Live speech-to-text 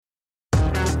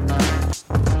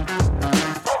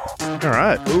All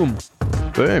right. Boom.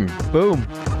 Boom. Boom.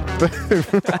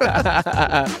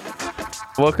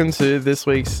 Welcome to this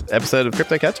week's episode of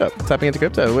Crypto Catch Up. Tapping into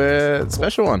crypto. We're a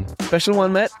special one. Special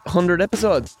one, Matt. 100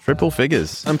 episodes. Triple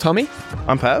figures. I'm Tommy.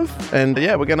 I'm Pav. And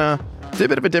yeah, we're going to do a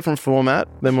bit of a different format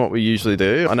than what we usually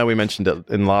do. I know we mentioned it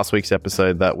in last week's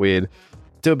episode that we'd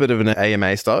do a bit of an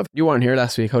AMA style. You weren't here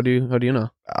last week. How do you know?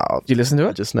 Did you listen to I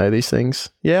it? just know these things.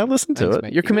 Yeah, I listened to it.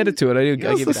 Mate. You're committed to it. I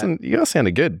give you that. You guys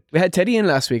sounded good. We had Teddy in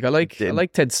last week. I like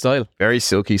Ted's style. Very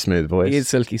silky smooth voice. He is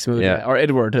silky smooth. Yeah. Or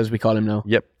Edward, as we call him now.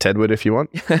 Yep, Tedward if you want.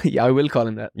 Yeah, I will call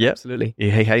him that. Yep. Absolutely. He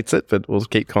hates it, but we'll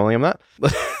keep calling him that.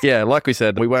 Yeah, like we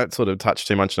said, we won't sort of touch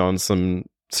too much on some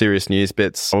serious news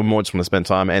bits. We more just want to spend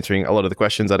time answering a lot of the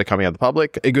questions that are coming out of the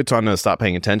public. A good time to start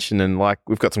paying attention, and like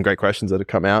we've got some great questions that have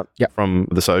come out from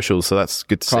the socials, so that's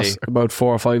good to Across see. about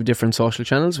 4 or 5 different social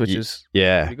channels, which is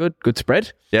pretty good. Good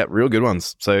spread. Yeah, real good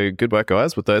ones. So good work,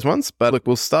 guys, with those ones. But look,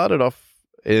 we'll start it off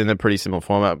in a pretty similar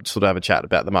format, sort of have a chat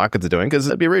about the markets are doing, because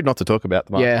it'd be rude not to talk about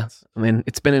the markets. Yeah, I mean,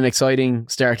 it's been an exciting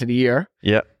start to the year.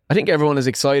 Yeah. I think everyone is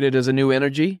excited as a new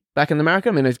energy back in the market.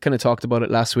 I mean, I kind of talked about it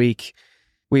last week.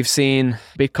 We've seen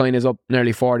Bitcoin is up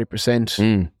nearly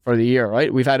 40% for the year,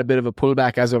 right? We've had a bit of a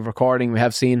pullback as of recording. We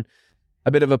have seen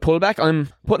a bit of a pullback. I'm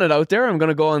putting it out there. I'm going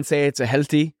to go and say it's a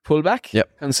healthy pullback.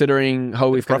 Yep. Considering how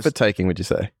we've Profit taking, would you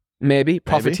say? Maybe.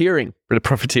 Profiteering. Bit of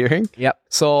profiteering? Yep.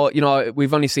 So,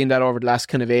 we've only seen that over the last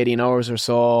kind of 18 hours or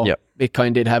so. Yep.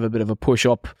 Bitcoin did have a bit of a push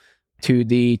up to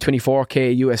the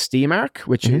 24K USD mark,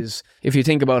 which is, if you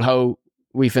think about how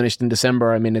we finished in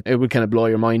December, I mean, it would kind of blow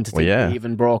your mind to think we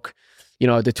even broke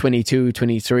the 22,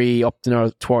 23 up to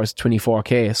now towards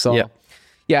 24K. So,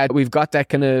 we've got that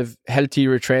kind of healthy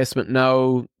retracement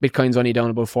now. Bitcoin's only down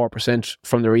about 4%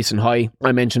 from the recent high.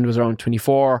 I mentioned was around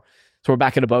 24. So we're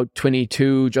back at about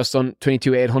 22, just on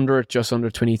 22,800, just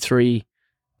under 23K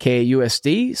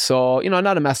USD. So,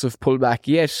 not a massive pullback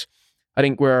yet. I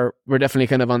think we're definitely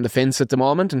kind of on the fence at the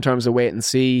moment in terms of wait and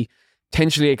see,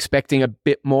 potentially expecting a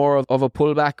bit more of a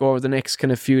pullback over the next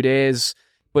kind of few days.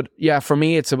 But yeah, for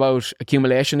me, it's about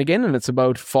accumulation again, and it's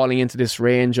about falling into this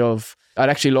range of, I'd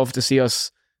actually love to see us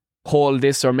hold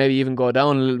this or maybe even go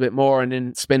down a little bit more and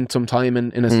then spend some time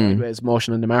in a sideways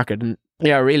motion in the market. And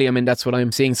yeah, really, I mean, that's what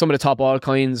I'm seeing. Some of the top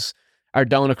altcoins are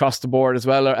down across the board as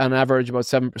well, on average about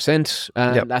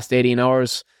 7% last 18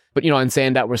 hours. But, in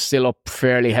saying that, we're still up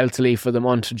fairly healthily for the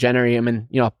month of January. I mean,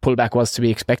 pullback was to be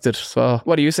expected. So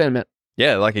what are you saying, Matt?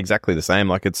 Yeah, like exactly the same.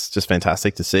 Like it's just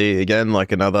fantastic to see again,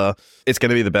 like it's going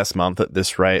to be the best month at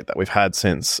this rate that we've had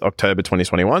since October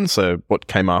 2021. So what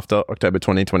came after October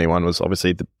 2021 was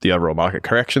obviously the overall market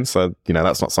correction. So,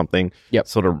 that's not something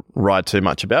sort of ride too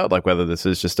much about, like whether this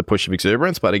is just a push of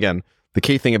exuberance. But again, the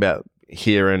key thing about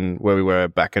here and where we were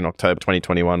back in October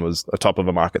 2021 was a top of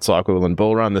a market cycle and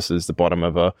bull run. This is the bottom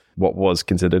of what was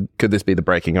considered, could this be the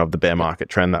breaking of the bear market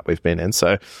trend that we've been in?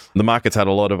 So the market's had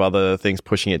a lot of other things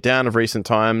pushing it down of recent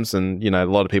times. And, a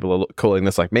lot of people are calling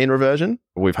this like mean reversion.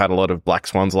 We've had a lot of black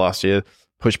swans last year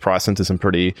push price into some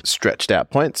pretty stretched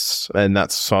out points. And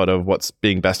that's sort of what's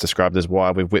being best described as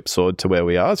why we've whipsawed to where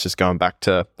we are. It's just going back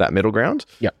to that middle ground.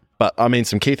 Yeah. But I mean,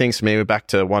 some key things for me, we're back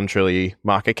to 1 trillion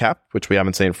market cap, which we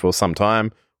haven't seen for some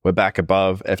time. We're back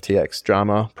above FTX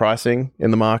drama pricing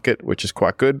in the market, which is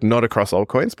quite good. Not across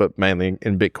altcoins, but mainly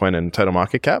in Bitcoin and total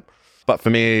market cap. But for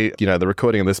me, the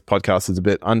recording of this podcast is a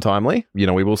bit untimely.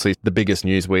 We will see the biggest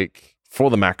news week for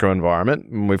the macro environment.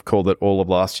 And we've called it all of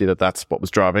last year that's what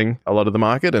was driving a lot of the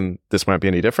market. And this won't be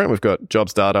any different. We've got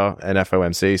jobs data and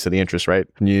FOMC, so the interest rate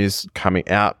news coming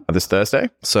out this Thursday.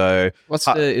 So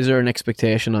is there an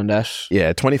expectation on that?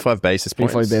 Yeah, 25 basis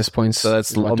points. 25 basis points. So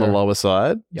that's on the lower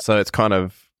side. Yep. So it's kind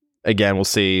of, again, we'll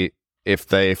see if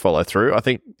they follow through. I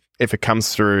think if it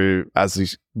comes through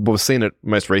we've seen it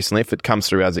most recently, if it comes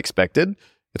through as expected,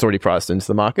 it's already priced into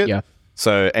the market. Yeah.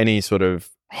 So any sort of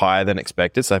higher than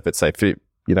expected, so if it's say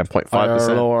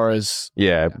 0.5%, lower is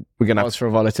we're going to cause for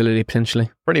volatility potentially.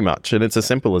 Pretty much. And it's as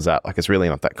simple as that. Like it's really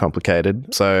not that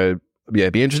complicated. So yeah,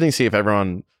 it'd be interesting to see if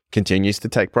everyone continues to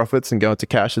take profits and go into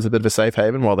cash as a bit of a safe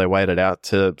haven while they wait it out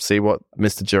to see what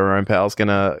Mr. Jerome Powell's going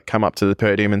to come up to the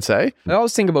podium and say. I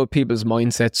always think about people's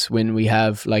mindsets when we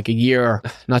have like a year,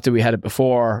 not that we had it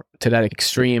before to that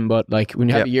extreme, but like when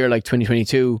you have a year like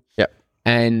 2022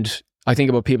 and I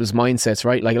think about people's mindsets,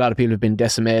 right? Like a lot of people have been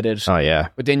decimated. Oh yeah.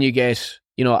 But then you get,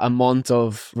 a month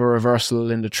of a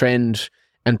reversal in the trend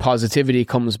and positivity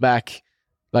comes back.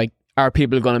 Like, are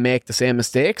people going to make the same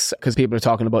mistakes? Because people are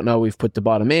talking about now we've put the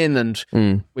bottom in,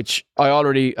 and which I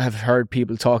already have heard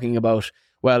people talking about.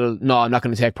 Well, no, I'm not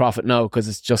going to take profit now because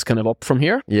it's just kind of up from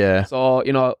here. Yeah. So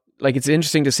like it's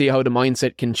interesting to see how the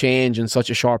mindset can change in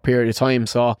such a short period of time.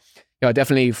 So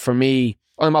definitely for me,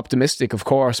 I'm optimistic, of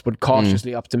course, but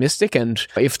cautiously optimistic. And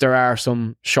if there are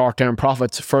some short-term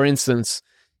profits, for instance,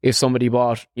 if somebody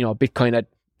bought, Bitcoin at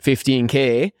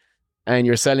 15K and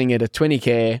you're selling it at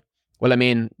 20K, well, I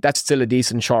mean, that's still a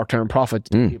decent short-term profit.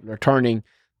 People are turning.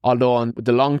 Although on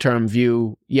the long-term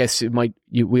view, yes, it might.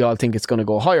 We all think it's going to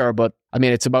go higher, but I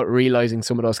mean, it's about realizing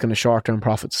some of those kind of short-term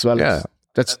profits as well. Yeah.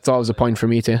 That's always a point for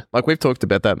me too. Like we've talked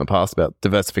about that in the past about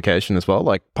diversification as well.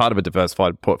 Like part of a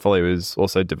diversified portfolio is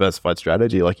also diversified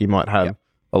strategy. Like you might have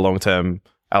a long-term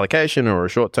allocation or a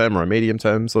short-term or a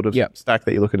medium-term sort of stack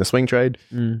that you're looking to swing trade.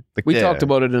 Like, we talked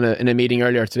about it in a meeting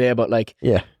earlier today about like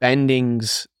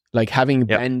bendings, like having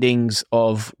bendings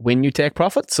of when you take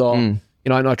profits. So, I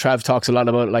know Trav talks a lot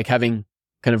about like having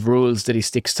kind of rules that he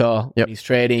sticks to when he's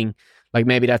trading. Like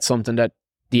maybe that's something that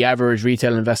the average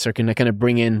retail investor can kind of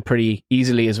bring in pretty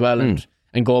easily as well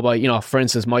and go by, for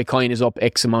instance, my coin is up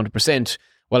X amount of percent.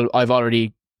 Well, I've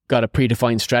already got a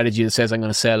predefined strategy that says I'm going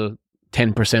to sell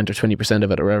 10% or 20%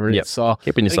 of it or whatever it is. So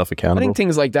keeping yourself accountable. I think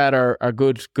things like that are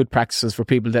good practices for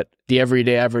people that the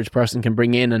everyday average person can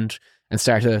bring in and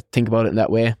start to think about it in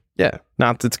that way. Yeah, no,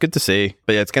 it's good to see.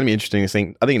 But yeah, it's going to be interesting to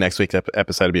think. I think next week's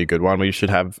episode will be a good one. We should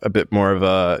have a bit more of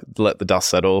a let the dust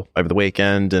settle over the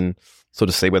weekend and sort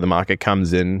of see where the market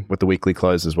comes in with the weekly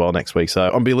close as well next week. So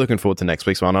I'll be looking forward to next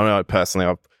week's one. I know personally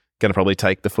I'm going to probably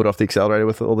take the foot off the accelerator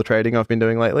with all the trading I've been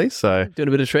doing lately. So doing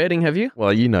a bit of trading, have you?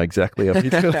 Well, you know exactly. I've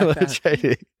been doing a lot of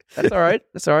trading. That's all right.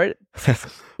 That's all right.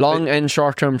 Long and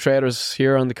short-term traders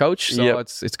here on the couch. So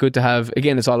it's good to have,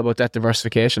 again, it's all about that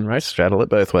diversification, right? Straddle it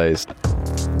both ways.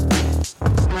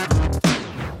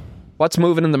 What's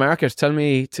moving in the market? Tell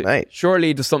me. Mate.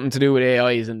 Surely there's something to do with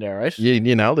AI, isn't there, right?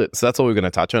 You nailed it. So that's all we're going to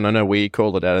touch on. I know we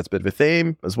called it out as a bit of a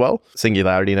theme as well.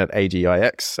 Singularity Net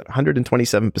AGIX,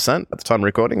 127% at the time of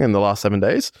recording in the last 7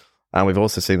 days. And we've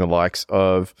also seen the likes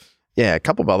of, a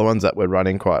couple of other ones that we're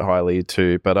running quite highly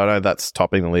too. But I know that's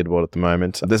topping the leaderboard at the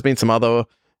moment. There's been some other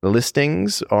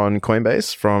listings on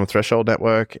Coinbase from Threshold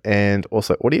Network and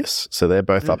also Audius. So they're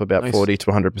both up about 40 to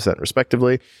 100%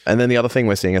 respectively. And then the other thing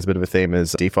we're seeing as a bit of a theme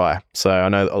is DeFi. So I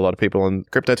know a lot of people on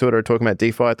crypto Twitter are talking about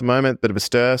DeFi at the moment, bit of a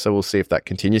stir. So we'll see if that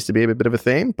continues to be a bit of a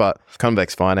theme. But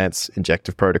Convex Finance,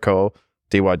 Injective Protocol,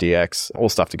 DYDX, all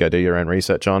stuff to go do your own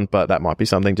research on. But that might be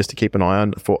something just to keep an eye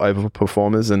on for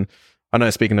overperformers. And I know,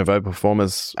 speaking of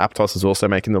overperformers, Aptos is also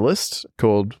making the list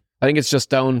called... I think it's just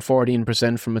down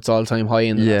 14% from its all-time high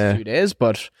in the last few days.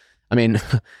 But, I mean,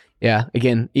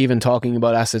 again, even talking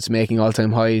about assets making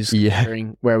all-time highs,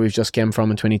 where we've just came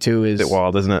from in 22 is... a bit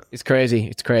wild, isn't it? It's crazy.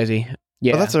 It's crazy.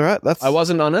 Yeah. But that's all right. I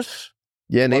wasn't on it.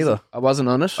 Yeah, neither. I wasn't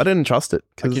on it. I didn't trust it.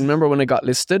 I can remember when it got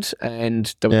listed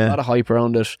and there was a lot of hype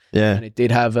around it. Yeah. And it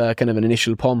did have a kind of an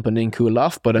initial pump and then cooled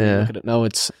off. But I mean, look at it now,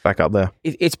 it's... back up there.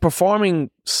 It's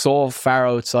performing so far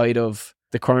outside of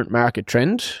the current market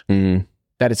trend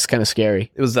that it's kind of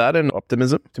scary. It was that and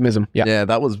Optimism. Yeah. Yeah,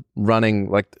 that was running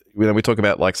like... we talk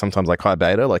about like sometimes like high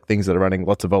beta, like things that are running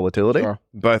lots of volatility. Sure.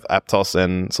 Both Aptos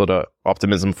and sort of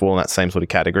Optimism fall in that same sort of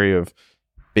category of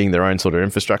being their own sort of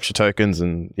infrastructure tokens.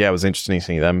 And yeah, it was interesting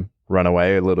seeing them run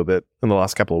away a little bit in the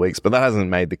last couple of weeks, but that hasn't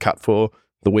made the cut for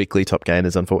the weekly top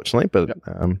gainers, unfortunately, but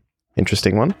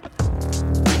interesting one.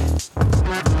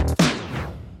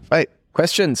 Wait.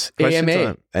 Questions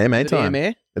AMA. AMA time.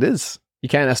 AMA? It is. You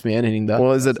can't ask me anything though.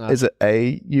 Well, is it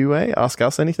AUA? Ask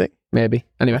us anything? Maybe.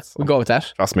 Anyway, we'll go with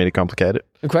that. Trust me to complicate it.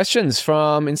 And questions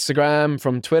from Instagram,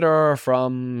 from Twitter,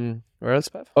 from where else,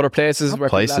 Bev? Other places where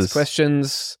people ask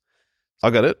questions. I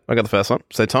got it. I got the first one.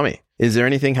 So, Tommy, is there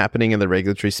anything happening in the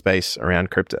regulatory space around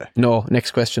crypto? No.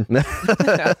 Next question.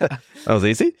 That was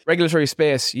easy. Regulatory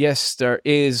space. Yes, there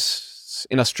is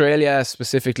in Australia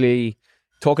specifically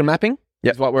token mapping.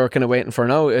 Is what we're kind of waiting for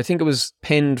now. I think it was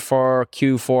pinned for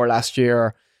Q4 last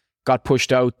year, got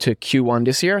pushed out to Q1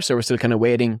 this year. So we're still kind of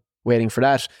waiting for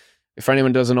that. If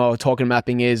anyone doesn't know, token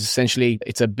mapping is essentially,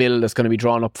 it's a bill that's going to be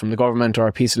drawn up from the government or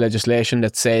a piece of legislation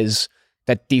that says,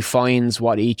 that defines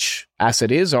what each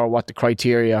asset is or what the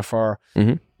criteria for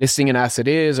listing an asset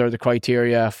is or the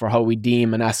criteria for how we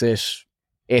deem an asset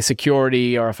a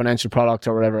security or a financial product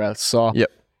or whatever else. So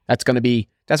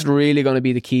that's really going to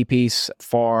be the key piece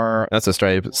for... That's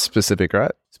Australia specific,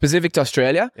 right? Specific to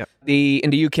Australia. Yep. In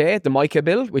the UK, the MiCA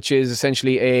bill, which is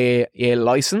essentially a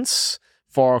license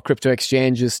for crypto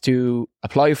exchanges to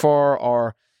apply for,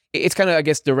 or it's kind of, I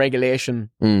guess, the regulation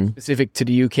specific to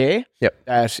the UK. Yep.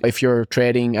 That if you're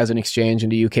trading as an exchange in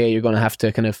the UK, you're going to have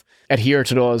to kind of adhere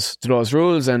to those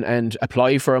rules and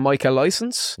apply for a MiCA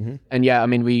license. And yeah, I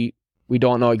mean, we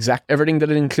don't know everything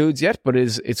that it includes yet, but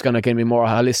it's going to be more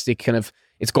holistic kind of.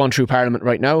 It's gone through Parliament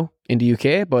right now in the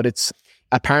UK, but it's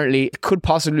apparently it could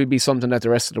possibly be something that the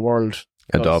rest of the world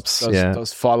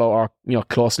does follow or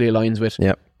closely aligns with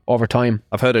over time.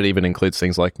 I've heard it even includes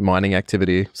things like mining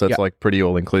activity, so it's like pretty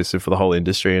all inclusive for the whole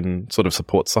industry and sort of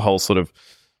supports the whole sort of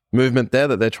movement there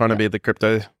that they're trying to be the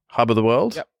crypto hub of the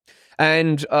world. Yep.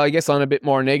 And I guess on a bit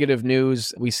more negative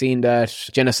news, we've seen that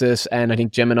Genesis and I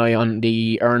think Gemini on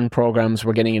the EARN programs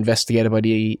were getting investigated by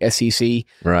the SEC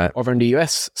over in the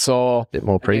US. So a bit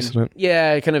more precedent.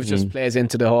 It kind of just plays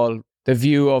into the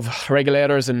view of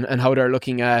regulators and how they're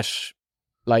looking at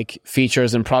like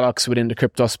features and products within the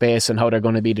crypto space and how they're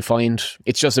going to be defined.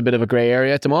 It's just a bit of a grey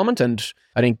area at the moment, and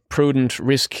I think prudent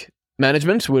risk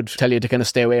management would tell you to kind of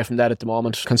stay away from that at the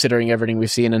moment, considering everything we've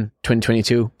seen in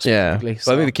 2022. Yeah.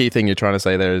 So I think the key thing you're trying to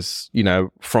say there is,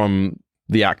 from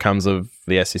the outcomes of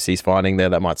the SEC's finding there,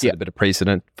 that might set a bit of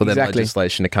precedent for their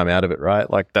legislation to come out of it, right?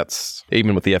 Like that's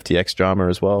even with the FTX drama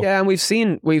as well. Yeah, and we've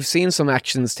seen some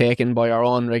actions taken by our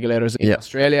own regulators in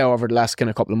Australia over the last kind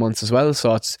of couple of months as well.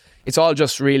 So it's all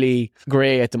just really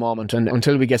grey at the moment, and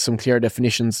until we get some clear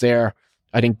definitions there,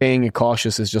 I think being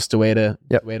cautious is just the way to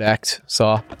act.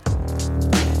 So,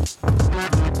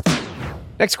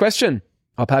 next question.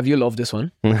 I'll have you love this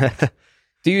one.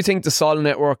 Do you think the Sol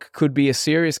network could be a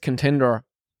serious contender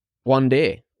one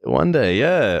day? One day,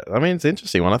 yeah. I mean, it's an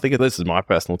interesting one. I think this is my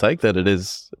personal take that it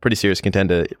is a pretty serious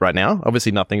contender right now.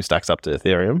 Obviously, nothing stacks up to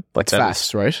Ethereum. Like it's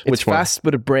fast, right? It's fast,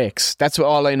 but it breaks. That's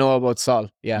all I know about Sol.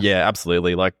 Yeah. Yeah,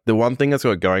 absolutely. Like the one thing that's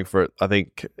got going for it, I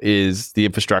think, is the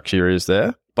infrastructure is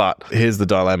there. But here's the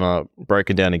dilemma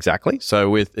broken down exactly. So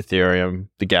with Ethereum,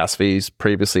 the gas fees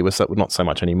previously were not so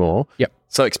much anymore. Yep.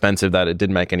 So expensive that it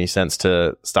didn't make any sense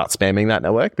to start spamming that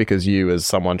network, because you, as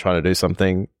someone trying to do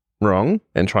something wrong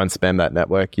and try and spam that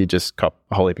network, you just cop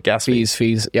a whole heap of gas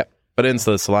fees. Yep. But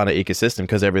into the Solana ecosystem,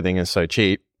 because everything is so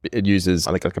cheap, it uses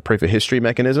like a proof of history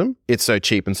mechanism. It's so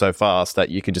cheap and so fast that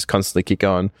you can just constantly keep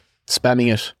going.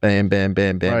 Spamming it. Bam, bam,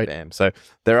 bam, bam, bam. So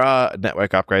there are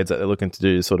network upgrades that they're looking to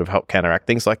do to sort of help counteract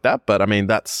things like that. But I mean,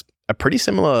 that's a pretty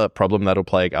similar problem that'll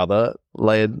plague other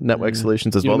layered network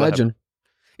solutions as well. Imagine.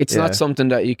 It's not something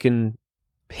that you can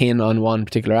pin on one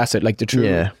particular asset. Like the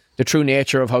true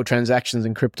nature of how transactions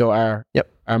in crypto are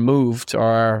moved or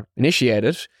are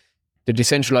initiated, the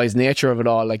decentralized nature of it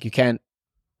all, like you can't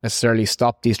necessarily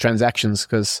stop these transactions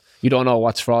because you don't know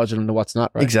what's fraudulent and what's not,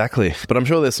 right? Exactly. But I'm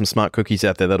sure there's some smart cookies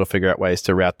out there that'll figure out ways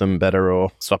to route them better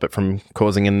or stop it from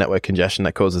causing a network congestion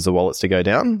that causes the wallets to go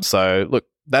down. So look,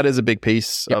 that is a big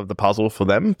piece of the puzzle for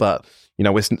them. But,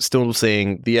 we're still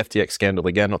seeing the FTX scandal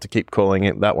again, not to keep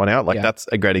calling that one out. Like that's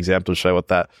a great example to show what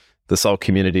the Sol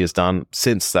community has done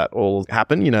since that all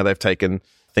happened. They've taken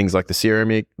things like the Serum,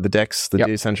 the DEX, the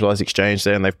decentralized exchange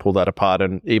there, and they've pulled that apart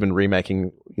and even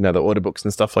remaking, the order books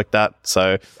and stuff like that.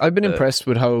 So I've been impressed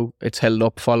with how it's held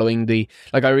up following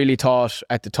I really thought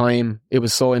at the time it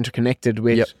was so interconnected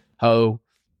with how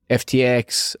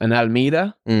FTX and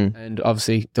Alameda and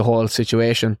obviously the whole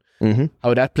situation,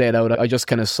 how that played out. I just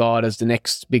kind of saw it as the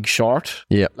next big short.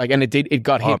 Yeah. And it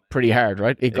got hit pretty hard,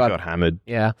 right? It got hammered.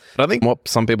 Yeah. But I think what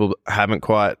some people haven't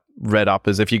quite read up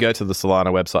is if you go to the Solana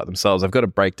website themselves, they've got a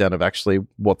breakdown of actually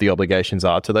what the obligations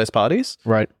are to those parties.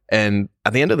 Right. And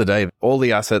at the end of the day, all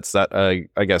the assets that are,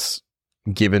 I guess,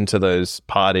 given to those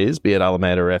parties, be it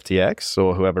Alameda or FTX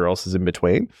or whoever else is in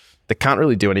between, they can't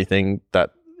really do anything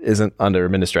that isn't under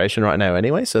administration right now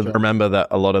anyway. So remember that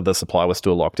a lot of the supply was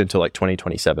still locked until like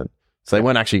 2027. So they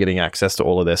weren't actually getting access to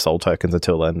all of their Sol tokens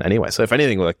until then anyway. So if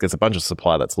anything, like there's a bunch of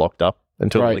supply that's locked up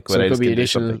until the liquidators so it could be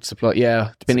additional supply.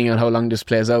 Yeah, depending on how long this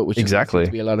plays out, which is going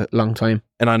to be a long time.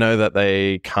 And I know that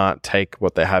they can't take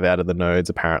what they have out of the nodes.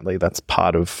 Apparently, that's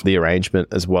part of the arrangement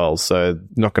as well. So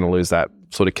not going to lose that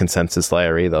sort of consensus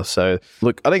layer either. So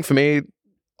look, I think for me,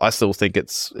 I still think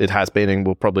it has been and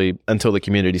will probably, until the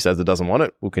community says it doesn't want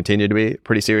it, will continue to be a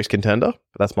pretty serious contender.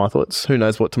 But that's my thoughts. Who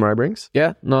knows what tomorrow brings?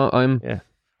 Yeah, no,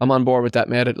 I'm on board with that,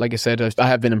 mate. Like I said, I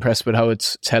have been impressed with how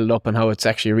it's held up and how it's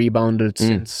actually rebounded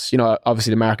since,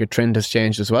 obviously the market trend has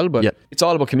changed as well, but it's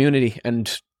all about community,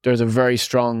 and there's a very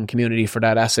strong community for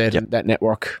that asset and that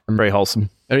network. Very wholesome.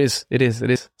 It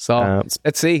is. So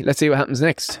let's see what happens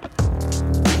next.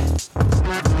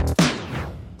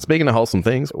 Speaking of wholesome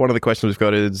things, one of the questions we've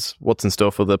got is what's in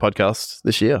store for the podcast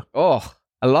this year? Oh,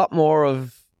 a lot more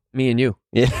of me and you.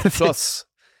 Yeah. Plus,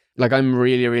 I'm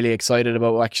really, really excited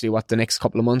about actually what the next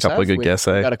couple of months Couple of good guests,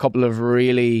 eh? We've got a couple of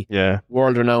really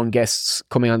world-renowned guests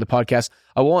coming on the podcast.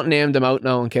 I won't name them out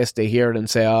now in case they hear it and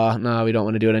say, no, we don't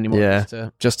want to do it anymore. Yeah.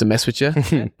 Just to mess with you.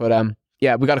 But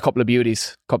we got a couple of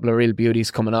real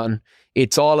beauties coming on.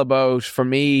 It's all about, for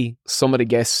me, some of the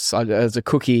guests, as a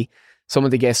cookie, some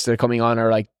of the guests that are coming on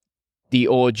are like the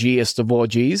OGest of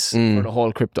OGs for the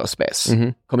whole crypto space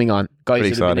coming on.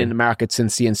 Guys that have been in the market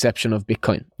since the inception of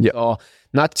Bitcoin. Yep. So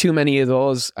not too many of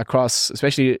those across,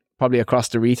 especially probably across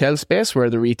the retail space where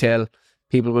the retail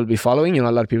people will be following. You know,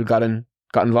 a lot of people got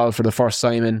involved for the first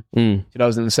time in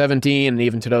 2017 and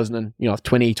even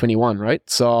 2021, right?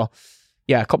 So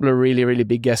yeah, a couple of really, really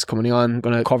big guests coming on.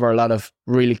 Going to cover a lot of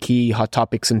really key hot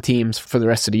topics and themes for the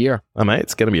rest of the year. Oh, mate,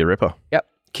 it's going to be a ripper. Yep,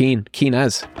 keen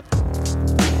as.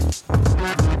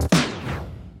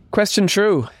 Question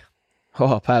true.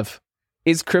 Oh, Pav.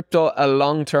 Is crypto a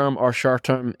long-term or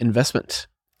short-term investment?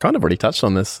 Kind of already touched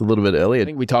on this a little bit earlier. I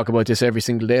think we talk about this every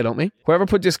single day, don't we? Whoever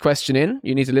put this question in,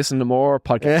 you need to listen to more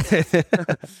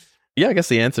podcasts. Yeah, I guess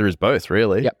the answer is both,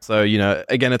 really. Yep. So,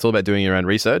 again, it's all about doing your own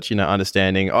research,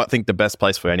 understanding. I think the best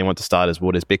place for anyone to start is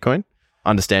what is Bitcoin?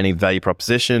 Understanding the value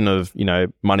proposition of,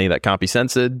 money that can't be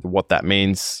censored, what that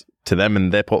means to them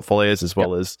and their portfolios, as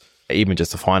well as even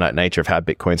just the finite nature of how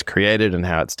Bitcoin's created and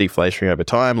how it's deflationary over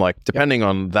time. Like, depending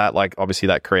on that, like, obviously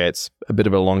that creates a bit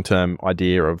of a long-term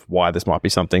idea of why this might be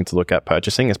something to look at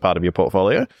purchasing as part of your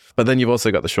portfolio. But then you've also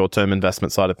got the short-term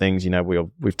investment side of things.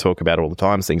 We've talked about all the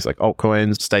time, things like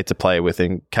altcoins, state to play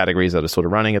within categories that are sort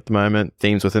of running at the moment,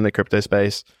 themes within the crypto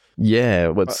space.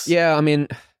 Yeah. I mean,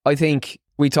 I think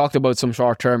we talked about some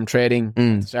short-term trading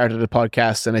at the start of the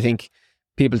podcast, and I think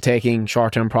people taking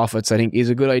short-term profits, I think, is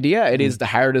a good idea. It is the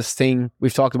hardest thing.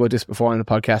 We've talked about this before in the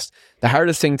podcast. The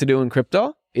hardest thing to do in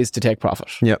crypto is to take profit.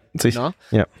 Yeah.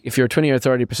 If you're 20 or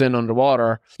 30%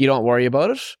 underwater, you don't worry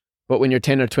about it. But when you're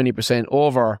 10 or 20%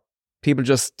 over, people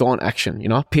just don't action,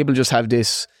 People just have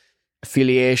this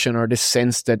affiliation or this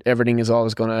sense that everything is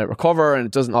always going to recover, and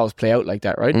it doesn't always play out like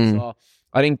that, right? So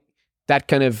I think that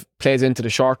kind of plays into the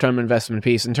short-term investment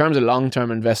piece. In terms of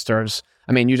long-term investors,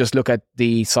 I mean, you just look at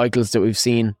the cycles that we've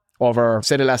seen over,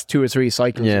 say, the last 2 or 3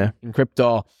 cycles in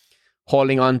crypto,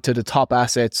 holding on to the top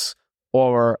assets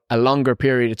over a longer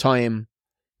period of time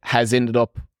has ended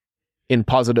up in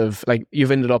positive, like,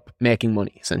 you've ended up making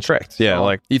money, essentially. Correct. Yeah,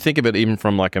 like, you think of it even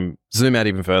from, like, zoom out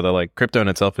even further, like, crypto in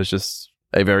itself is just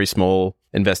a very small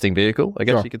investing vehicle, I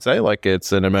guess you could say. Like,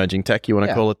 it's an emerging tech, you want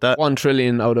to call it that. 1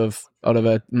 trillion out of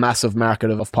a massive market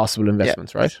of possible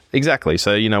investments, right? Exactly.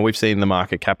 So, we've seen the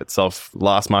market cap itself,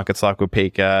 last market cycle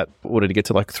peak at, what did it get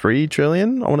to, like 3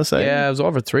 trillion, I want to say? Yeah, it was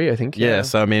over 3, I think. Yeah.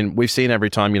 So, I mean, we've seen every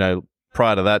time,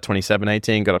 prior to that,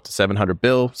 27-18 got up to 700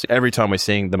 bill. So every time we're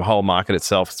seeing the whole market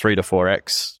itself 3 to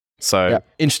 4x. So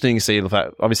interesting to see the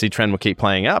fact, obviously trend will keep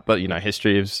playing out, but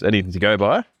history is anything to go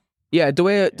by. Yeah, the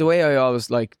way I always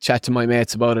like chat to my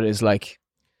mates about it is like,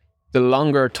 the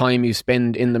longer time you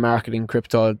spend in the market in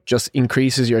crypto just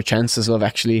increases your chances of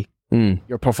actually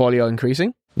your portfolio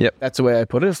increasing. Yep. That's the way I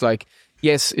put it. It's like,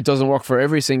 yes, it doesn't work for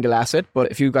every single asset,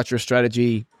 but if you've got your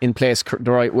strategy in place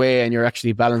the right way and you're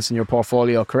actually balancing your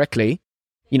portfolio correctly,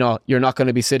 you're not going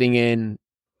to be sitting in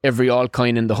every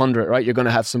altcoin in the 100, right? You're going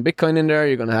to have some Bitcoin in there,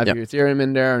 you're going to have your Ethereum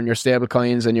in there, and your stable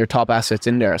coins and your top assets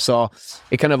in there. So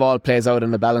it kind of all plays out in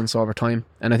the balance over time.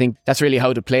 And I think that's really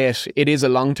how to play it. It is a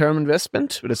long-term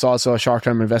investment, but it's also a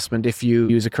short-term investment if you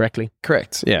use it correctly.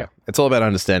 Correct. Yeah. It's all about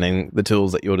understanding the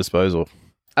tools at your disposal.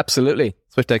 Absolutely.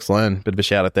 SwiftX Learn, bit of a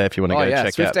shout out there if you want to go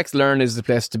check out. SwiftX Learn is the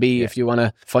place to be if you want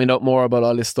to find out more about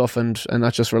all this stuff and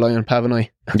not just rely on Pav and I.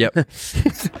 Yep.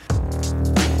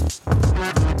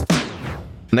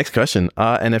 Next question.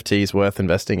 Are NFTs worth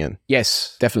investing in?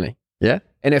 Yes, definitely. Yeah?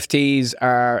 I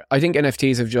think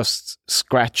NFTs have just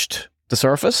scratched the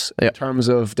surface in terms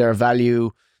of their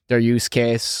value, their use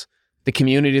case. The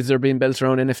communities that are being built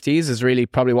around NFTs is really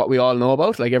probably what we all know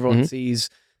about. Like, everyone sees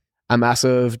a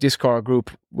massive Discord group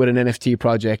with an NFT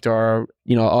project, or,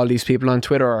 all these people on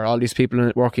Twitter, or all these people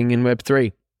working in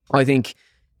Web3. I think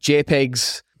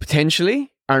JPEGs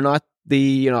potentially are not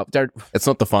it's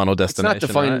not the final destination. It's not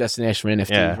the final destination for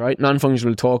NFTs, right?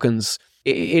 Non-fungible tokens,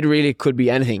 it really could be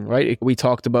anything, right? We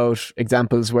talked about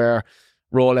examples where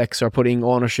Rolex are putting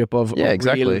ownership of real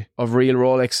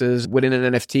Rolexes within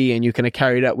an NFT, and you can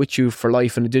carry that with you for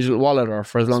life in a digital wallet, or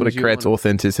for as long as you creates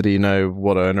authenticity,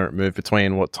 what owner it moved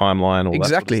between, what timeline, all that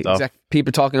sort of stuff. Exactly.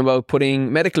 People talking about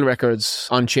putting medical records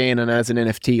on chain and as an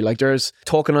NFT. Like, there's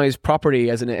tokenized property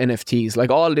as an NFTs. Like,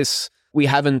 all this, we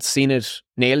haven't seen it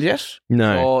nailed yet.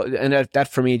 No. So, and that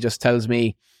for me just tells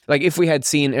me, like, if we had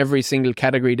seen every single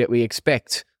category that we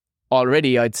expect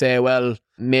already, I'd say, well,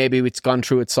 maybe it's gone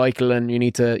through its cycle and you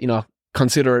need to,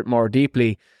 consider it more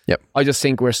deeply. Yep. I just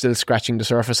think we're still scratching the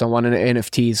surface on what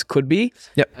NFTs could be.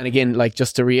 Yep. And again, like,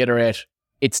 just to reiterate,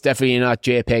 it's definitely not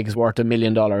JPEGs worth $1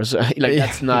 million.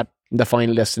 That's not the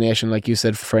final destination, like you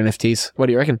said, for NFTs. What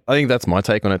do you reckon? I think that's my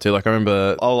take on it too. Like I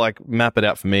remember, I'll like map it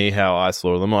out for me how I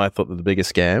saw them. I thought they're the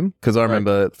biggest scam because I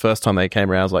remember the first time they came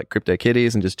around, I was like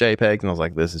CryptoKitties and just JPEGs, and I was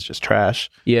like, this is just trash.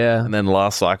 Yeah. And then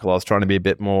last cycle, I was trying to be a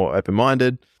bit more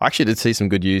open-minded. I actually did see some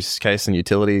good use case and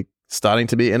utility starting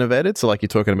to be innovated. So like you're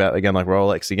talking about, again, like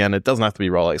Rolex, again, it doesn't have to be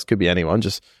Rolex, could be anyone,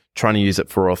 just trying to use it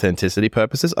for authenticity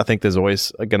purposes. I think there's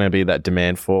always going to be that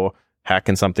demand for how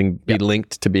can something be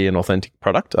linked to be an authentic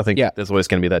product? I think there's always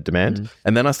going to be that demand.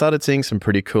 And then I started seeing some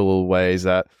pretty cool ways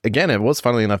that, again, it was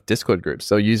funnily enough Discord groups.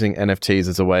 So using NFTs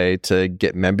as a way to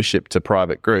get membership to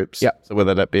private groups. Yeah. So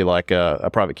whether that be like a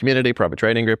private community, private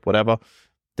trading group, whatever,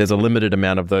 there's a limited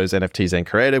amount of those NFTs then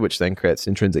created, which then creates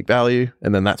intrinsic value.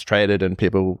 And then that's traded and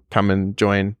people come and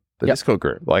join the Discord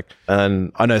group. Like,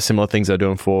 and I know similar things they're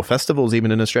doing for festivals,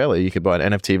 even in Australia. You could buy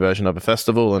an NFT version of a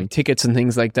festival and like tickets and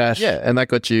things like that. Yeah, and that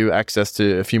got you access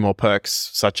to a few more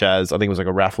perks, such as I think it was like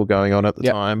a raffle going on at the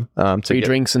time. Free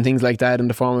drinks and things like that in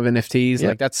the form of NFTs.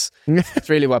 Like that's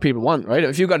really what people want, right?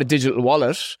 If you got a digital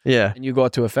wallet, and you go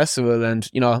to a festival and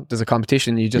you know there's a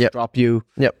competition, you just drop you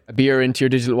a beer into your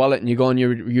digital wallet and you go and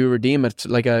you redeem it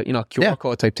like a QR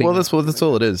code type thing. Well, that's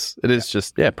all it is. It is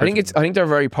just I think they're a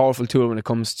very powerful tool when it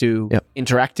comes to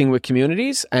interacting with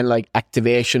communities and like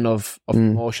activation of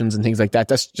emotions and things like that.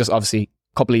 That's just obviously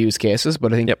a couple of use cases,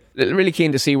 but I think really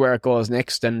keen to see where it goes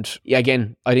next. And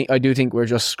again, I do think we're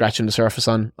just scratching the surface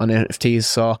on NFTs.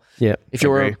 So if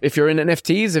you're in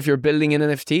NFTs, if you're building in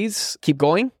NFTs, keep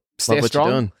going, stay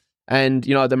strong. And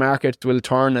you know the market will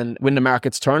turn, and when the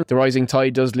markets turn, the rising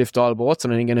tide does lift all boats.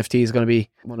 And I think NFT is going to be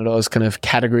one of those kind of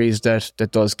categories that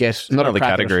does get another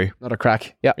category, not a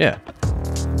crack. Yeah.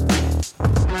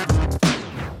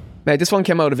 Now, this one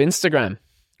came out of Instagram.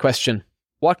 Question: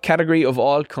 what category of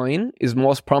altcoin is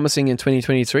most promising in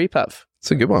 2023, Pav?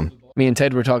 It's a good one. Me and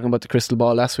Ted were talking about the crystal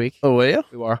ball last week. Oh, were you?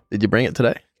 We were. Did you bring it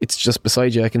today? It's just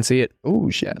beside you. I can see it. Oh,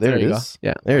 shit. Yeah, there it is.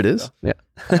 Yeah. There it is.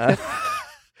 Yeah.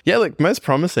 Yeah, look, most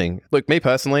promising. Look, me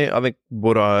personally, I think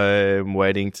what I'm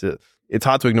waiting to... It's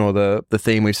hard to ignore the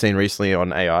theme we've seen recently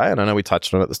on AI, and I know we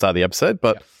touched on it at the start of the episode,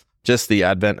 but just the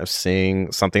advent of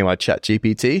seeing something like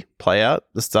ChatGPT play out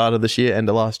the start of this year, end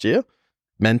of last year,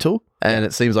 mental. And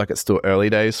it seems like it's still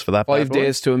early days for that. 5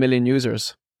 days to 1 million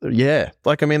users. Yeah.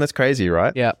 Like, I mean, that's crazy,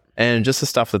 right? Yeah. And just the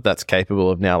stuff that's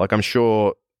capable of now. Like, I'm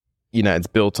sure, you know, it's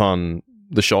built on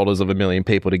the shoulders of 1 million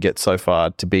people to get so far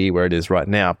to be where it is right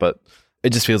now. But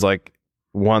it just feels like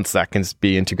once that can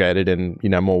be integrated in, you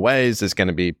know, more ways, there's going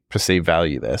to be perceived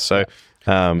value there. So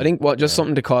I think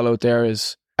something to call out there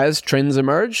is, as trends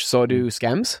emerge, so do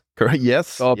scams. Correct. Yes.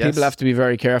 So people have to be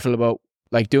very careful about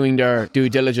like doing their due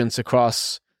diligence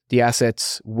across the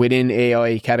assets within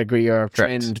AI category or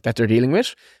trend that they're dealing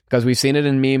with, because we've seen it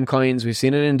in meme coins, we've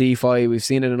seen it in DeFi, we've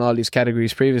seen it in all these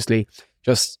categories previously.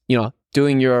 Just, you know,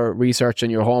 doing your research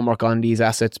and your homework on these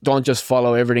assets. Don't just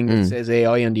follow everything that says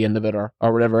AI on the end of it or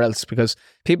whatever else, because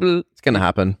it's going to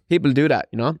happen. People do that,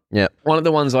 you know? Yeah. One of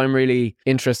the ones I'm really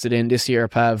interested in this year,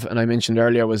 Pav, and I mentioned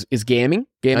earlier, is gaming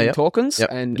tokens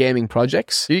and gaming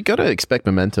projects. You got to expect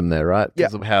momentum there, right?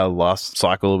 Because of how last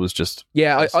cycle was just...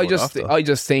 Yeah, I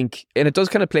just think, and it does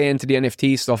kind of play into the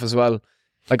NFT stuff as well.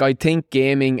 Like, I think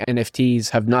gaming NFTs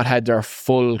have not had their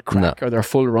full crack or their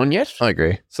full run yet. I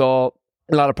agree. So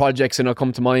a lot of projects, you know,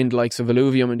 come to mind, like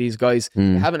Illuvium and these guys,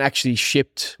 they haven't actually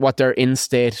shipped what their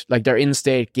in-state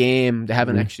game, they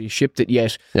haven't actually shipped it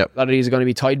yet. Yep. A lot of these are going to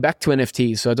be tied back to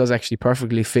NFTs, so it does actually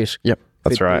perfectly fit. Yep,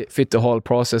 that's right. Fit the whole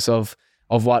process of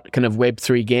what kind of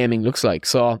Web3 gaming looks like.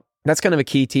 So that's kind of a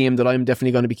key theme that I'm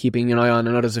definitely going to be keeping an eye on.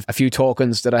 I know there's a few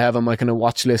tokens that I have on my kind of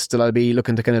watch list that I'll be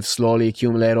looking to kind of slowly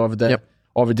accumulate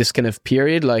over this kind of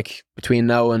period, like between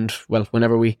now and, well,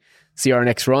 whenever we see our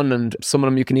next run, and some of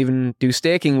them you can even do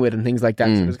staking with and things like that.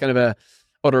 So there's kind of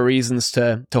other reasons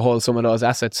to hold some of those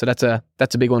assets. So that's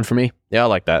a big one for me. Yeah, I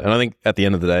like that. And I think at the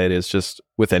end of the day, it is just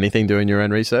with anything doing your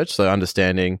own research. So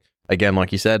understanding, again,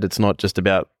 like you said, it's not just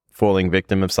about falling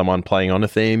victim of someone playing on a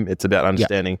theme. It's about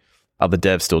understanding, are the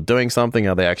devs still doing something?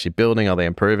 Are they actually building? Are they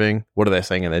improving? What are they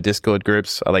saying in their Discord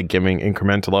groups? Are they giving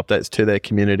incremental updates to their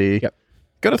community? Yep.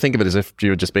 Got to think of it as if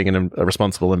you're just being a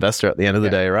responsible investor at the end of the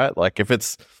day, right? Like if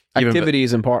it's... Activity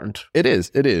is important. It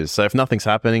is. So if nothing's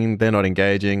happening, they're not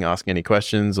engaging, asking any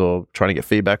questions or trying to get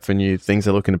feedback for new things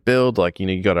they're looking to build. Like, you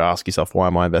know, you got to ask yourself, why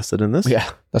am I invested in this? Yeah.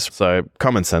 That's so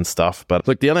common sense stuff. But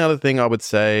look, the only other thing I would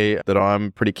say that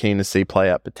I'm pretty keen to see play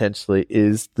out potentially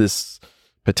is this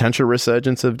potential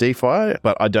resurgence of DeFi,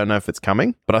 but I don't know if it's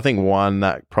coming. But I think one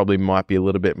that probably might be a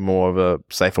little bit more of a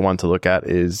safer one to look at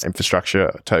is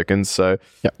infrastructure tokens. So,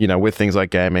 you know, with things like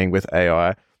gaming, with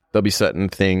AI, there'll be certain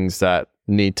things that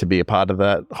need to be a part of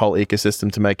that whole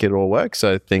ecosystem to make it all work.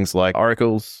 So things like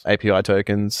oracles, API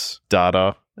tokens,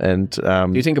 data, and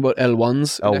do you think about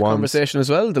L1s in that conversation as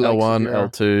well? The L1,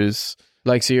 L2s.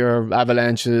 Like so your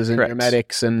Avalanches and your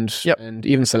Medics and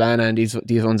even Solana and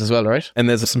these ones as well, right? And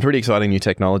there's some pretty exciting new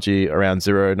technology around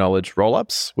zero knowledge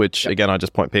rollups, which again, I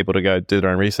just point people to go do their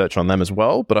own research on them as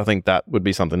well. But I think that would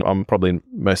be something I'm probably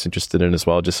most interested in as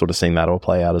well, just sort of seeing that all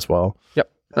play out as well.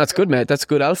 Yep. That's good, mate. That's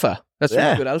good alpha. That's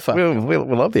really good alpha. We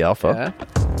love the alpha.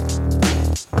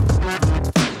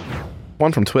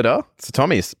 One from Twitter. So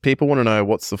Tommy, people want to know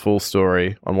what's the full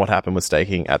story on what happened with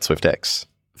staking at SwiftX.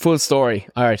 Full story.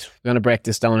 All right. We're going to break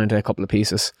this down into a couple of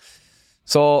pieces.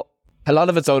 So a lot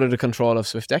of it's out of the control of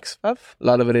SwiftX, Pav. A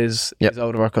lot of it is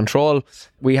out of our control.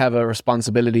 We have a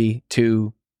responsibility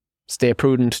to stay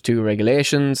prudent to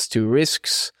regulations, to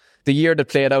risks. The year that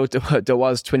played out, that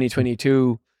was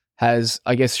 2022, has,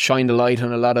 I guess, shined a light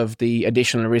on a lot of the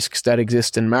additional risks that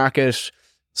exist in market.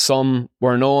 Some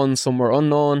were known, some were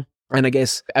unknown. And I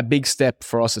guess a big step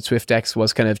for us at SwiftX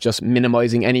was kind of just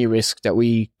minimizing any risk that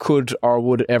we could or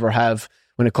would ever have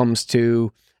when it comes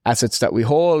to assets that we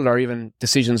hold or even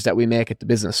decisions that we make at the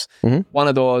business. Mm-hmm. One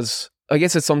of those, I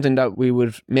guess it's something that we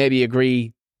would maybe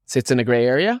agree sits in a grey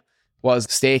area, was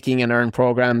staking and earn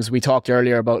programs. We talked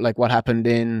earlier about like what happened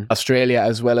in Australia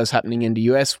as well as happening in the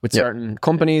US with certain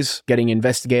companies getting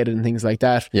investigated and things like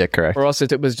that. Yeah, correct. For us,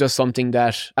 it was just something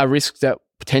that, a risk that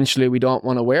potentially we don't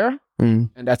want to wear.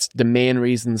 And that's the main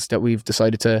reasons that we've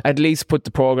decided to at least put the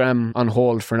program on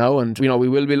hold for now. And, we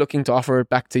will be looking to offer it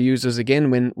back to users again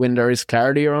when there is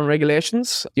clarity around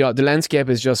regulations. The landscape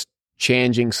is just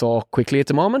changing so quickly at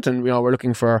the moment. And, we're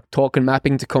looking for token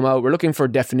mapping to come out. We're looking for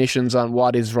definitions on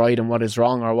what is right and what is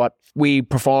wrong, or what we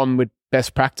perform with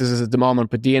best practices at the moment.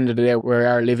 But at the end of the day, we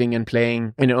are living and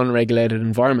playing in an unregulated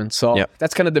environment. So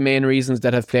that's kind of the main reasons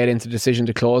that have played into the decision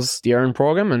to close the Earn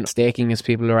program and staking, as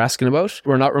people are asking about.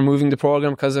 We're not removing the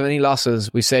program because of any losses.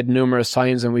 We've said numerous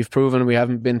times, and we've proven we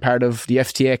haven't been part of the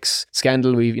FTX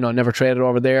scandal. We've never traded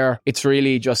over there. It's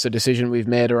really just a decision we've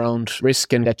made around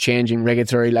risk and that changing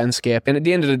regulatory landscape. And at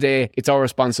the end of the day, it's our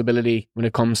responsibility when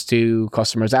it comes to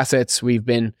customers' assets. We've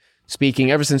been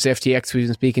speaking ever since FTX. We've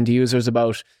been speaking to users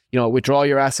about withdraw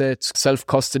your assets,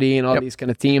 self-custody, and all these kind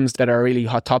of themes that are a really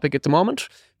hot topic at the moment.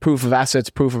 Proof of assets,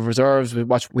 proof of reserves,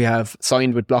 what we have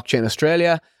signed with Blockchain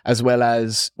Australia, as well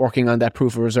as working on that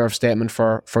proof of reserve statement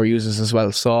for users as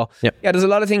well. So, there's a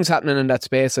lot of things happening in that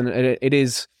space, and it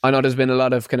is, I know there's been a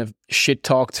lot of kind of shit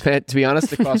talk, to be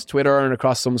honest, across Twitter and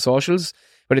across some socials.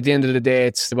 But at the end of the day,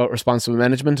 it's about responsible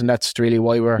management, and that's really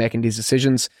why we're making these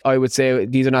decisions. I would say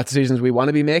these are not decisions we want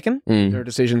to be making. They're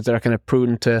decisions that are kind of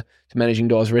prudent to managing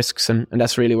those risks, and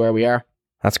that's really where we are.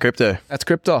 That's crypto. That's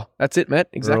crypto. That's it, mate.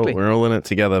 Exactly. We're all in it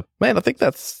together. Man, I think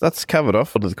that's covered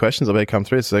off all of the questions that may come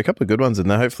through. So a couple of good ones in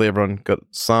there. Hopefully everyone got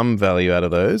some value out of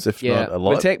those, if not a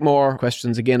lot. We'll take more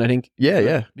questions again, I think.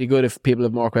 Yeah. Be good if people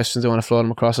have more questions, they want to float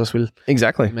them across us. We'll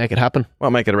make it happen.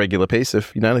 We'll make it a regular piece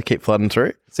if, they keep flooding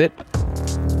through. That's it.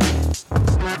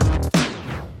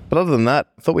 But other than that,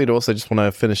 I thought we'd also just want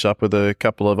to finish up with a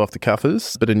couple of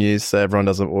off-the-cuffers. Bit of news so everyone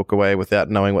doesn't walk away without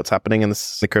knowing what's happening in the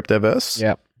cryptoverse.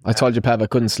 Yeah. I told you, Pav, I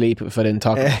couldn't sleep if I didn't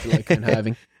talk about the Litecoin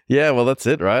halving. Yeah, well, that's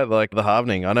it, right? Like the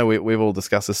halving. I know we've all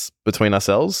discussed this between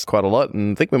ourselves quite a lot,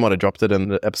 and I think we might have dropped it in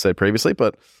the episode previously,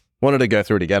 but wanted to go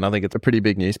through it again. I think it's a pretty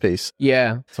big news piece.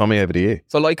 Yeah. Tommy, over to you.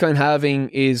 So Litecoin halving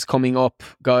is coming up,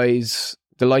 guys.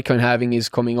 The Litecoin halving is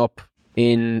coming up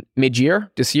in mid-year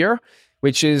this year,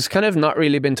 which is kind of not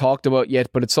really been talked about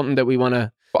yet, but it's something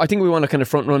that I think we want to kind of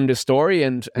front run this story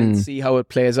and see how it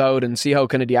plays out, and see how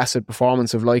kind of the asset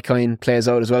performance of Litecoin plays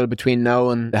out as well between now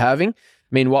and the halving. I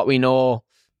mean, what we know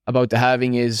about the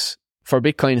halving is, for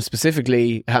Bitcoin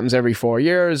specifically, it happens every 4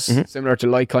 years. Similar to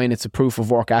Litecoin, it's a proof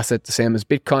of work asset, the same as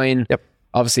Bitcoin. Yep.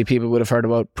 Obviously, people would have heard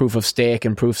about proof of stake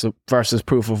and versus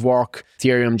proof of work.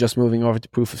 Ethereum just moving over to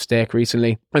proof of stake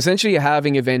recently. Essentially, a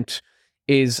halving event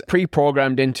is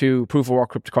pre-programmed into proof of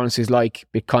work cryptocurrencies like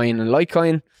Bitcoin and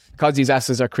Litecoin, because these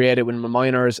assets are created when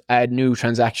miners add new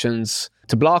transactions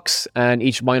to blocks, and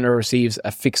each miner receives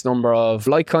a fixed number of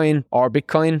Litecoin or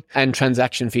Bitcoin and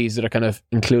transaction fees that are kind of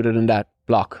included in that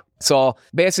block. So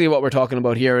basically what we're talking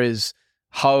about here is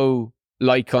how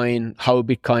Litecoin, how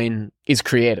Bitcoin is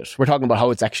created. We're talking about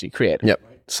how it's actually created. Yep.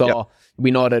 So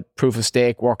we know that proof of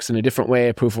stake works in a different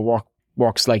way. Proof of work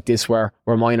works like this, where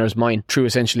miners mine through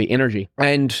essentially energy.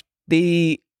 And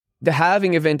the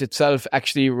halving event itself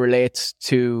actually relates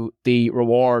to the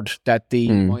reward that the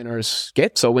miners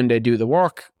get. So when they do the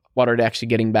work, what are they actually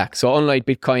getting back? So unlike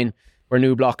Bitcoin, where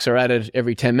new blocks are added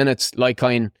every 10 minutes,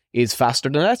 Litecoin is faster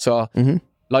than that. So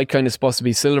Litecoin is supposed to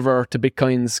be silver to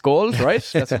Bitcoin's gold, right?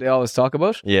 That's what they always talk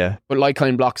about. Yeah. But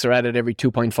Litecoin blocks are added every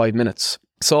 2.5 minutes.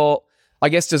 So I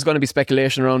guess there's going to be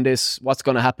speculation around this. What's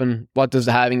going to happen? What does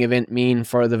the halving event mean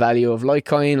for the value of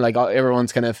Litecoin? Like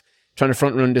everyone's kind of trying to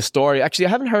front run this story. Actually, I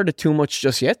haven't heard it too much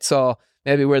just yet. So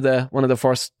maybe we're one of the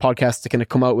first podcasts to kind of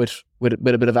come out with a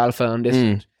bit of alpha on this.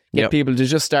 And get people to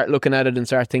just start looking at it and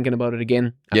start thinking about it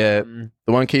again. Yeah.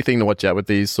 The one key thing to watch out with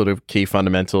these sort of key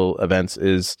fundamental events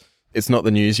is it's not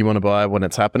the news you want to buy when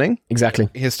it's happening. Exactly.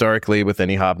 Historically, with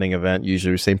any halvening event,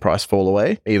 usually we've seen price fall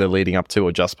away, either leading up to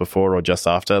or just before or just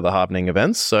after the halvening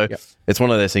events. So it's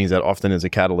one of those things that often is a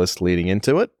catalyst leading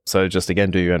into it. So just,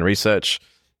 again, do your own research.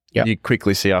 Yep. You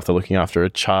quickly see after looking after a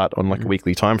chart on like a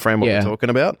weekly time frame what we're talking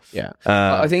about. Yeah.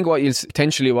 I think what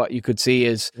you could see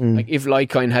is like if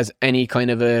Litecoin has any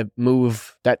kind of a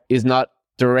move that is not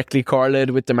directly correlated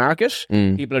with the market,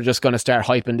 people are just going to start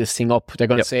hyping this thing up. They're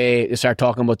going to start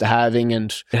talking about the halving,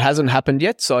 and it hasn't happened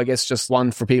yet. So I guess just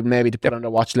one for people maybe to put on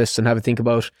their watch list and have a think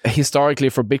about. Historically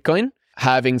for Bitcoin,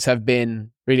 halvings have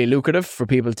been really lucrative for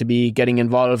people to be getting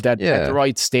involved at the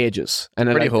right stages. And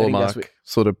pretty hallmark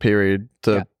sort of period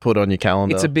to put on your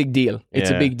calendar. It's a big deal. It's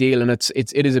a big deal, and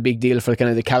it is a big deal for kind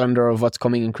of the calendar of what's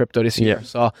coming in crypto this year.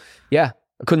 So I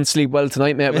couldn't sleep well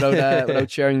tonight, mate,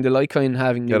 without sharing the Litecoin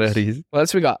halving news. What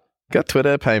else we got? Got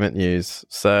Twitter payment news.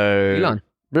 So Elon,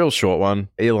 real short one.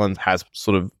 Elon has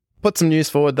sort of put some news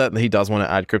forward that he does want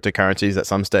to add cryptocurrencies at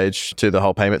some stage to the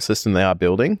whole payment system they are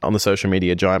building on the social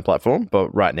media giant platform.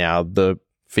 But right now, the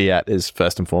fiat is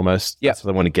first and foremost. Yeah. That's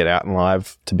what they want to get out and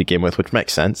live to begin with, which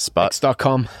makes sense. But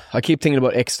X.com. I keep thinking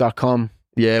about X.com.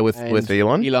 Yeah, with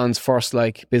Elon. Elon's first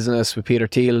business with Peter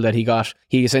Thiel that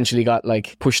he essentially got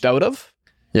pushed out of.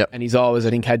 Yep. And he's always, I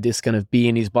think, had this kind of bee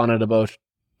in his bonnet about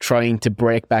trying to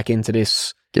break back into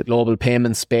this global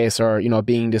payment space, or,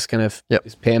 being this kind of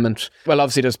this payment. Well,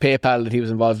 obviously there's PayPal that he was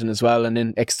involved in as well. And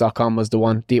then X.com was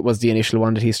the initial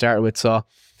one that he started with. So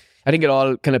I think it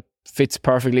all kind of fits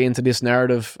perfectly into this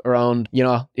narrative around,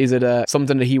 is it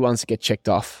something that he wants to get checked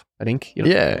off? I think.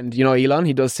 And Elon,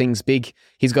 he does things big.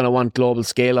 He's going to want global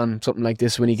scale on something like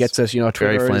this when he gets it.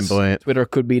 Very flamboyant. Twitter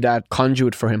could be that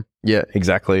conduit for him. Yeah,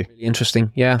 exactly. Really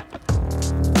interesting. Yeah.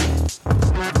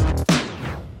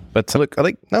 But look, I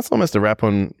think that's almost a wrap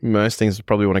on most things we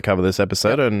probably want to cover this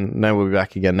episode. And now we'll be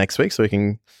back again next week so we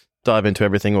can dive into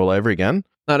everything all over again.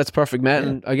 No, that's perfect, Matt.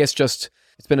 And I guess it's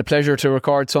been a pleasure to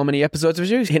record so many episodes with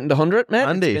you. Hitting the 100, Matt.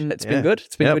 Andy. It's been good.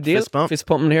 It's been a good deal. Fist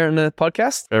pumping here in the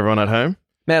podcast. Everyone at home.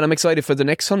 Man, I'm excited for the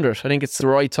next 100. I think it's the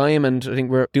right time, and I think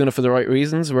we're doing it for the right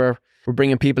reasons. We're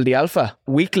bringing people the alpha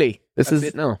weekly. This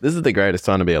is the greatest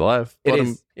time to be alive. It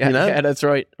is. Yeah, that's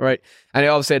right. Right. And I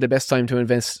always say the best time to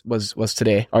invest was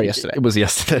today or yesterday. It was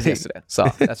yesterday.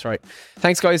 So that's right.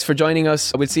 Thanks, guys, for joining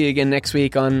us. We'll see you again next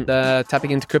week on Tapping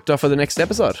Into Crypto for the next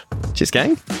episode. Cheers,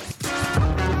 gang.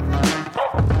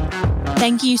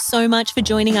 Thank you so much for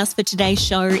joining us for today's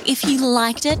show. If you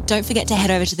liked it, don't forget to head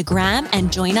over to the gram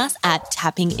and join us at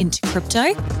Tapping Into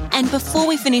Crypto. And before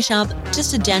we finish up,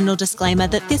 just a general disclaimer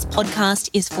that this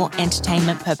podcast is for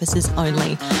entertainment purposes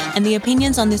only. And the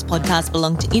opinions on this podcast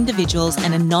belong to individuals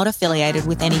and are not affiliated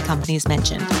with any companies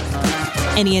mentioned.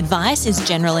 Any advice is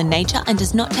general in nature and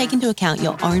does not take into account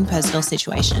your own personal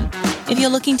situation. If you're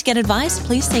looking to get advice,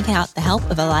 please seek out the help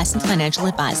of a licensed financial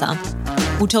advisor.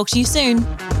 We'll talk to you soon.